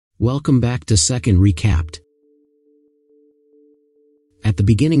Welcome back to Second Recapped. At the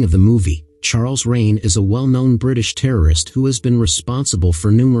beginning of the movie, Charles Raine is a well-known British terrorist who has been responsible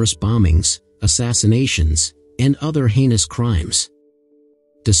for numerous bombings, assassinations, and other heinous crimes.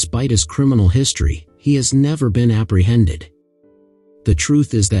 Despite his criminal history, he has never been apprehended. The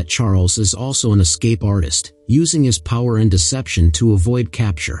truth is that Charles is also an escape artist, using his power and deception to avoid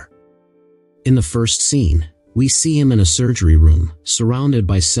capture. In the first scene, we see him in a surgery room, surrounded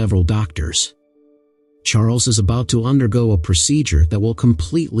by several doctors. Charles is about to undergo a procedure that will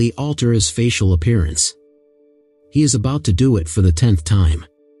completely alter his facial appearance. He is about to do it for the 10th time.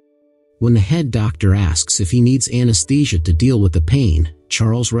 When the head doctor asks if he needs anesthesia to deal with the pain,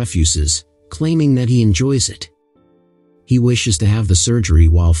 Charles refuses, claiming that he enjoys it. He wishes to have the surgery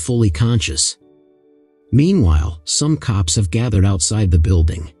while fully conscious. Meanwhile, some cops have gathered outside the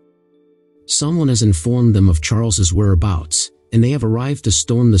building. Someone has informed them of Charles's whereabouts, and they have arrived to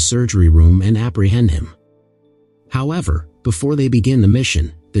storm the surgery room and apprehend him. However, before they begin the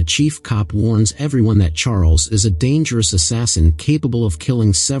mission, the chief cop warns everyone that Charles is a dangerous assassin capable of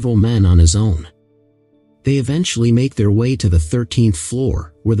killing several men on his own. They eventually make their way to the 13th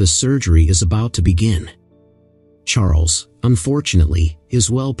floor, where the surgery is about to begin. Charles, unfortunately, is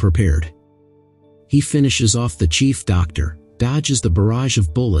well prepared. He finishes off the chief doctor, dodges the barrage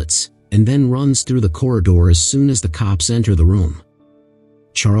of bullets, and then runs through the corridor as soon as the cops enter the room.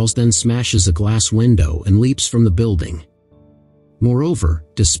 Charles then smashes a glass window and leaps from the building. Moreover,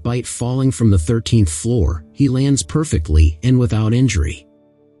 despite falling from the 13th floor, he lands perfectly and without injury.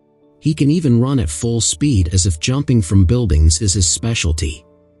 He can even run at full speed as if jumping from buildings is his specialty.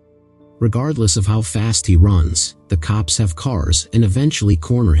 Regardless of how fast he runs, the cops have cars and eventually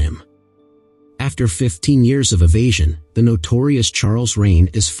corner him. After 15 years of evasion, the notorious Charles Raine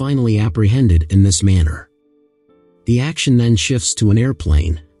is finally apprehended in this manner. The action then shifts to an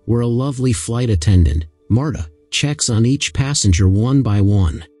airplane, where a lovely flight attendant, Marta, checks on each passenger one by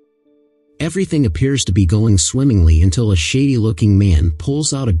one. Everything appears to be going swimmingly until a shady-looking man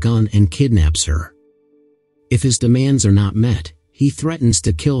pulls out a gun and kidnaps her. If his demands are not met, he threatens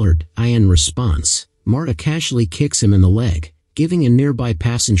to kill her. In response, Marta casually kicks him in the leg, giving a nearby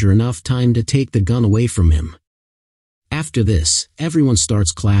passenger enough time to take the gun away from him. After this, everyone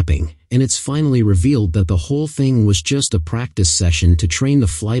starts clapping, and it's finally revealed that the whole thing was just a practice session to train the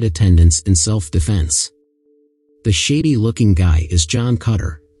flight attendants in self-defense. The shady-looking guy is John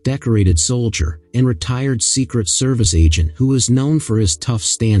Cutter, decorated soldier and retired Secret Service agent who is known for his tough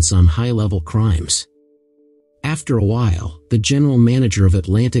stance on high-level crimes. After a while, the general manager of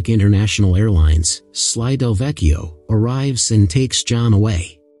Atlantic International Airlines, Sly Del Vecchio, arrives and takes John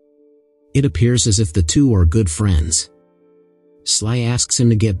away. It appears as if the two are good friends. Sly asks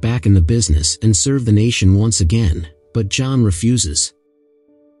him to get back in the business and serve the nation once again, but John refuses.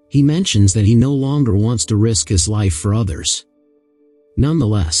 He mentions that he no longer wants to risk his life for others.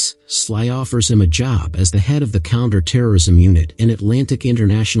 Nonetheless, Sly offers him a job as the head of the counter-terrorism unit in Atlantic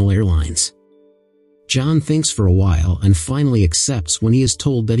International Airlines. John thinks for a while and finally accepts when he is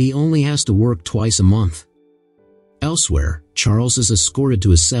told that he only has to work twice a month. Elsewhere, Charles is escorted to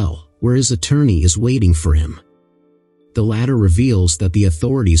his cell, where his attorney is waiting for him. The latter reveals that the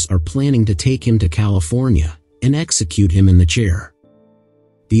authorities are planning to take him to California and execute him in the chair.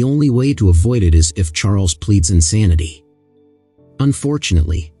 The only way to avoid it is if Charles pleads insanity.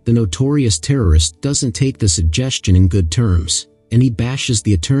 Unfortunately, the notorious terrorist doesn't take the suggestion in good terms, and he bashes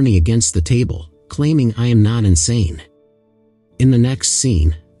the attorney against the table, claiming "I am not insane." In the next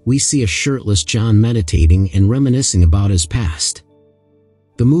scene, we see a shirtless John meditating and reminiscing about his past.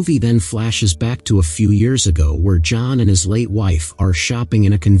 The movie then flashes back to a few years ago where John and his late wife are shopping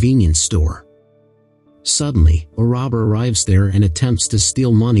in a convenience store. Suddenly, a robber arrives there and attempts to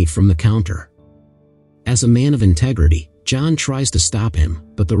steal money from the counter. As a man of integrity, John tries to stop him,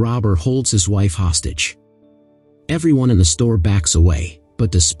 but the robber holds his wife hostage. Everyone in the store backs away.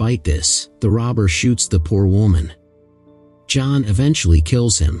 But despite this, the robber shoots the poor woman. John eventually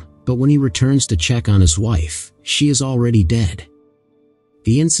kills him, but when he returns to check on his wife, she is already dead.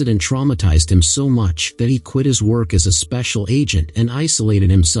 The incident traumatized him so much that he quit his work as a special agent and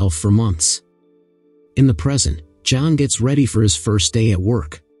isolated himself for months. In the present, John gets ready for his first day at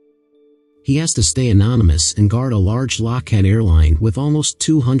work. He has to stay anonymous and guard a large Lockheed airline with almost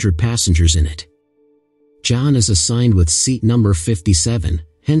 200 passengers in it. John is assigned with seat number 57,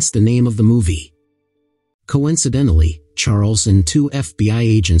 hence the name of the movie. Coincidentally, Charles and two FBI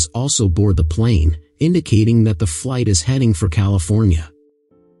agents also board the plane, indicating that the flight is heading for California.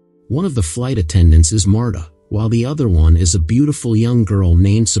 One of the flight attendants is Marta, while the other one is a beautiful young girl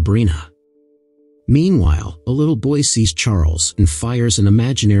named Sabrina. Meanwhile, a little boy sees Charles and fires an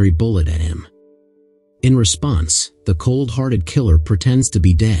imaginary bullet at him. In response, the cold-hearted killer pretends to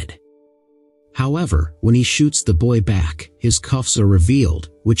be dead. However, when he shoots the boy back, his cuffs are revealed,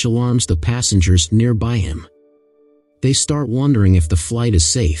 which alarms the passengers nearby him. They start wondering if the flight is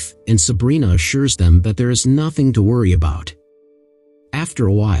safe, and Sabrina assures them that there is nothing to worry about. After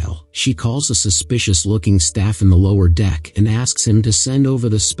a while, she calls a suspicious-looking staff in the lower deck and asks him to send over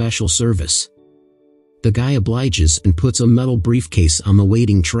the special service. The guy obliges and puts a metal briefcase on the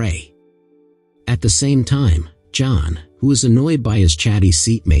waiting tray. At the same time, John, who is annoyed by his chatty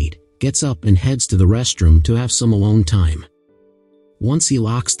seatmate, gets up and heads to the restroom to have some alone time. Once he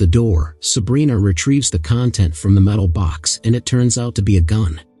locks the door, Sabrina retrieves the content from the metal box and it turns out to be a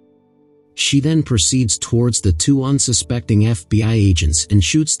gun. She then proceeds towards the two unsuspecting FBI agents and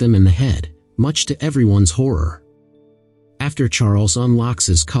shoots them in the head, much to everyone's horror. After Charles unlocks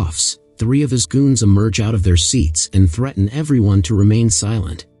his cuffs, 3 of his goons emerge out of their seats and threaten everyone to remain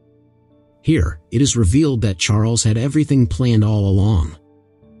silent. Here, it is revealed that Charles had everything planned all along.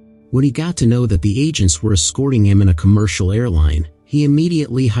 When he got to know that the agents were escorting him in a commercial airline, he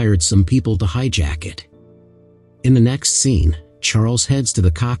immediately hired some people to hijack it. In the next scene, Charles heads to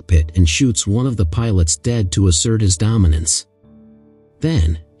the cockpit and shoots one of the pilots dead to assert his dominance.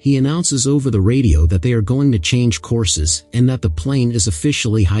 Then, he announces over the radio that they are going to change courses and that the plane is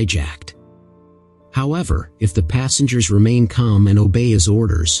officially hijacked. However, if the passengers remain calm and obey his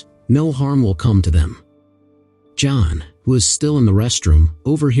orders, no harm will come to them. John, who is still in the restroom,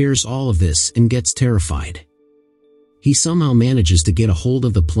 overhears all of this and gets terrified. He somehow manages to get a hold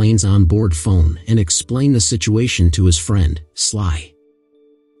of the plane's onboard phone and explain the situation to his friend, Sly.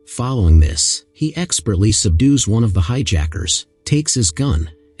 Following this, he expertly subdues one of the hijackers, takes his gun,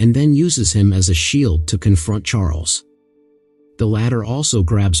 and then uses him as a shield to confront Charles. The latter also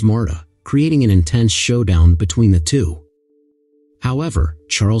grabs Marta, creating an intense showdown between the two. However,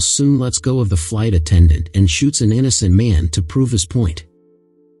 Charles soon lets go of the flight attendant and shoots an innocent man to prove his point.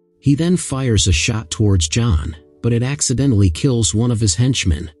 He then fires a shot towards John, but it accidentally kills one of his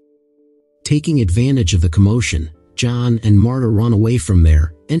henchmen. Taking advantage of the commotion, John and Marta run away from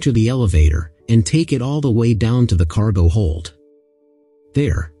there, enter the elevator, and take it all the way down to the cargo hold.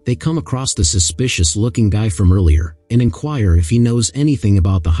 There, they come across the suspicious-looking guy from earlier and inquire if he knows anything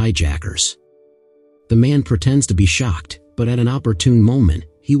about the hijackers. The man pretends to be shocked, but at an opportune moment,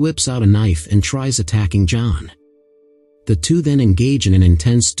 he whips out a knife and tries attacking John. The two then engage in an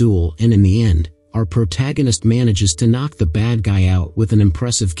intense duel and in the end, our protagonist manages to knock the bad guy out with an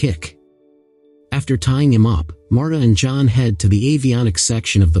impressive kick. After tying him up, Marta and John head to the avionics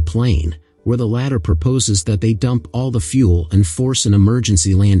section of the plane, where the latter proposes that they dump all the fuel and force an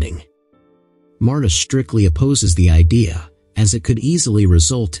emergency landing. Marta strictly opposes the idea, as it could easily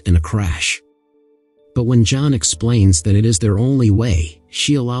result in a crash. But when John explains that it is their only way,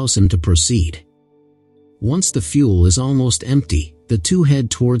 she allows him to proceed. Once the fuel is almost empty, the two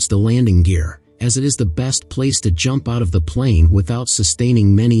head towards the landing gear, as it is the best place to jump out of the plane without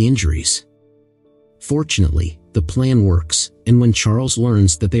sustaining many injuries. Fortunately, the plan works, and when Charles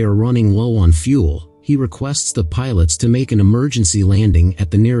learns that they are running low on fuel, he requests the pilots to make an emergency landing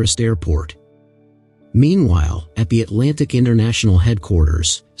at the nearest airport. Meanwhile, at the Atlantic International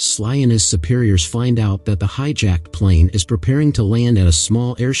headquarters, Sly and his superiors find out that the hijacked plane is preparing to land at a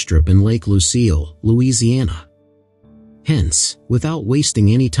small airstrip in Lake Lucille, Louisiana. Hence, without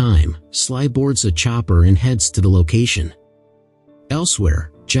wasting any time, Sly boards a chopper and heads to the location.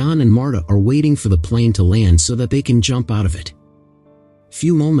 Elsewhere, John and Marta are waiting for the plane to land so that they can jump out of it.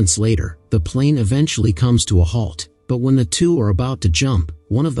 Few moments later, the plane eventually comes to a halt, but when the two are about to jump,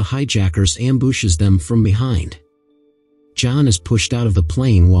 one of the hijackers ambushes them from behind. John is pushed out of the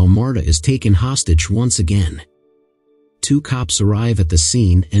plane while Marta is taken hostage once again. 2 cops arrive at the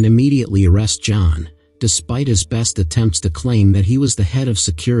scene and immediately arrest John, despite his best attempts to claim that he was the head of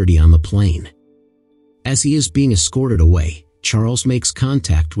security on the plane. As he is being escorted away, Charles makes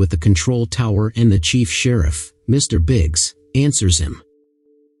contact with the control tower and the chief sheriff, Mr. Biggs, answers him.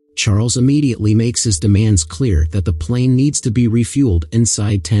 Charles immediately makes his demands clear that the plane needs to be refueled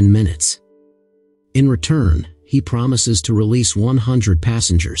inside 10 minutes. In return, he promises to release 100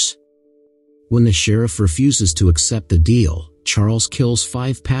 passengers. When the sheriff refuses to accept the deal, Charles kills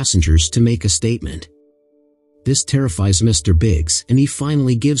 5 passengers to make a statement. This terrifies Mr. Biggs and he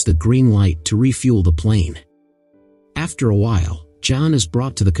finally gives the green light to refuel the plane. After a while, John is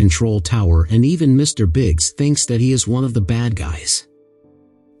brought to the control tower and even Mr. Biggs thinks that he is one of the bad guys.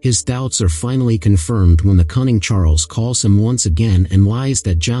 His doubts are finally confirmed when the cunning Charles calls him once again and lies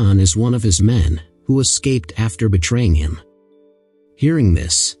that John is one of his men, who escaped after betraying him. Hearing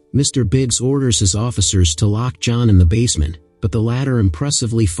this, Mr. Biggs orders his officers to lock John in the basement, but the latter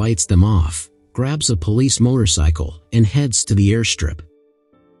impressively fights them off, grabs a police motorcycle, and heads to the airstrip.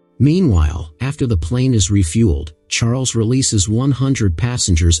 Meanwhile, after the plane is refueled, Charles releases 100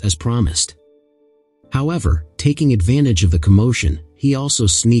 passengers as promised. However, taking advantage of the commotion, he also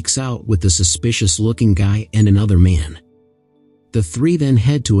sneaks out with the suspicious-looking guy and another man. The three then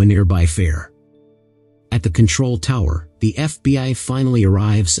head to a nearby fair. At the control tower, the FBI finally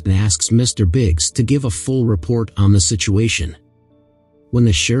arrives and asks Mr. Biggs to give a full report on the situation. When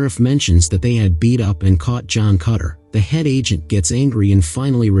the sheriff mentions that they had beat up and caught John Cutter, the head agent gets angry and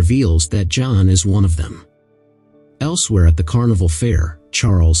finally reveals that John is one of them. Elsewhere at the carnival fair,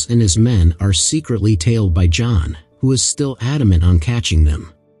 Charles and his men are secretly tailed by John, who is still adamant on catching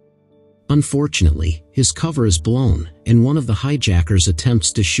them. Unfortunately, his cover is blown, and one of the hijackers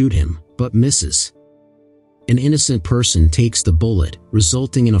attempts to shoot him, but misses. An innocent person takes the bullet,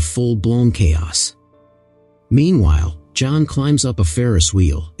 resulting in a full-blown chaos. Meanwhile, John climbs up a Ferris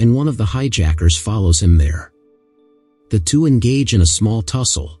wheel, and one of the hijackers follows him there. The two engage in a small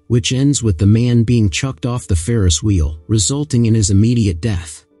tussle, which ends with the man being chucked off the Ferris wheel, resulting in his immediate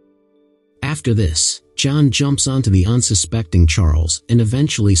death. After this, John jumps onto the unsuspecting Charles and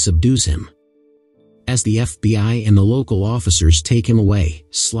eventually subdues him. As the FBI and the local officers take him away,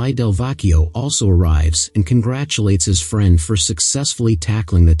 Sly Del Vecchio also arrives and congratulates his friend for successfully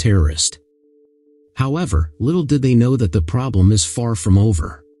tackling the terrorist. However, little did they know that the problem is far from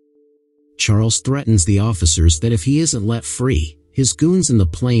over. Charles threatens the officers that if he isn't let free, his goons in the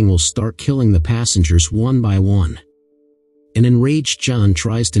plane will start killing the passengers one by one. An enraged John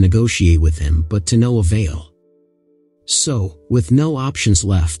tries to negotiate with him, but to no avail. So, with no options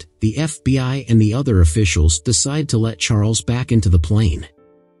left, the FBI and the other officials decide to let Charles back into the plane.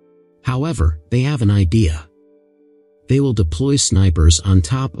 However, they have an idea. They will deploy snipers on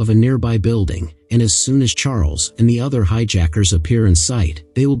top of a nearby building, and as soon as Charles and the other hijackers appear in sight,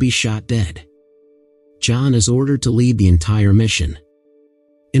 they will be shot dead. John is ordered to lead the entire mission.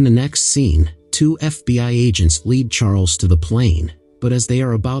 In the next scene, two FBI agents lead Charles to the plane, but as they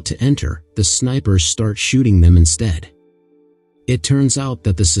are about to enter, the snipers start shooting them instead. It turns out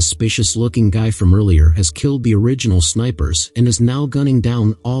that the suspicious-looking guy from earlier has killed the original snipers and is now gunning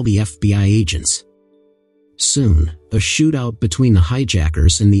down all the FBI agents. Soon, a shootout between the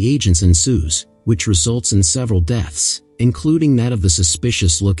hijackers and the agents ensues, which results in several deaths, including that of the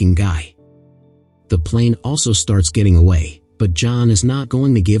suspicious-looking guy. The plane also starts getting away, but John is not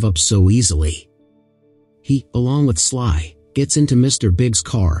going to give up so easily. He, along with Sly, gets into Mr. Biggs'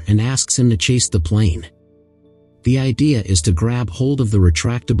 car and asks him to chase the plane. The idea is to grab hold of the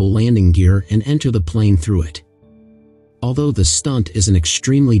retractable landing gear and enter the plane through it. Although the stunt is an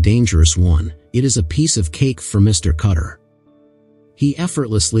extremely dangerous one, it is a piece of cake for Mr. Cutter. He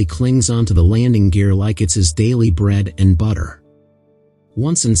effortlessly clings onto the landing gear like it's his daily bread and butter.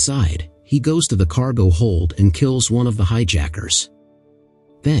 Once inside, he goes to the cargo hold and kills one of the hijackers.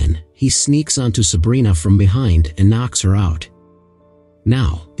 Then, he sneaks onto Sabrina from behind and knocks her out.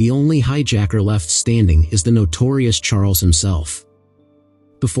 Now, the only hijacker left standing is the notorious Charles himself.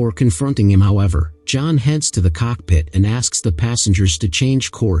 Before confronting him, however, John heads to the cockpit and asks the passengers to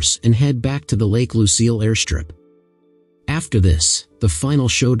change course and head back to the Lake Lucille airstrip. After this, the final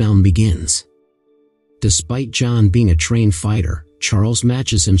showdown begins. Despite John being a trained fighter, Charles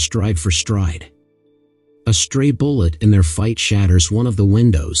matches him stride for stride. A stray bullet in their fight shatters one of the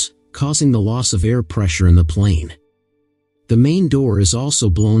windows, causing the loss of air pressure in the plane. The main door is also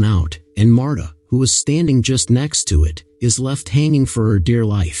blown out, and Marta, who was standing just next to it, is left hanging for her dear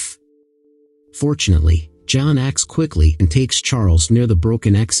life. Fortunately, John acts quickly and takes Charles near the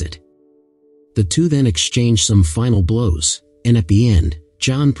broken exit. The two then exchange some final blows, and at the end,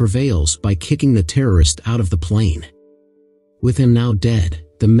 John prevails by kicking the terrorist out of the plane. With him now dead,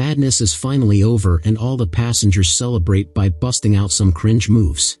 the madness is finally over and all the passengers celebrate by busting out some cringe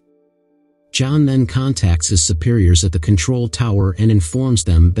moves. John then contacts his superiors at the control tower and informs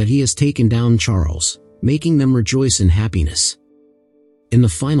them that he has taken down Charles, making them rejoice in happiness. In the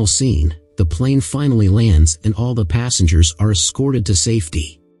final scene, the plane finally lands and all the passengers are escorted to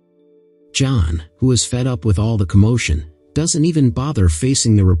safety. John, who is fed up with all the commotion, doesn't even bother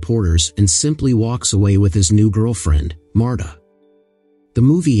facing the reporters and simply walks away with his new girlfriend, Marta. The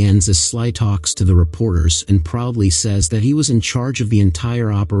movie ends as Sly talks to the reporters and proudly says that he was in charge of the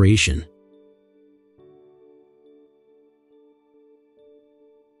entire operation,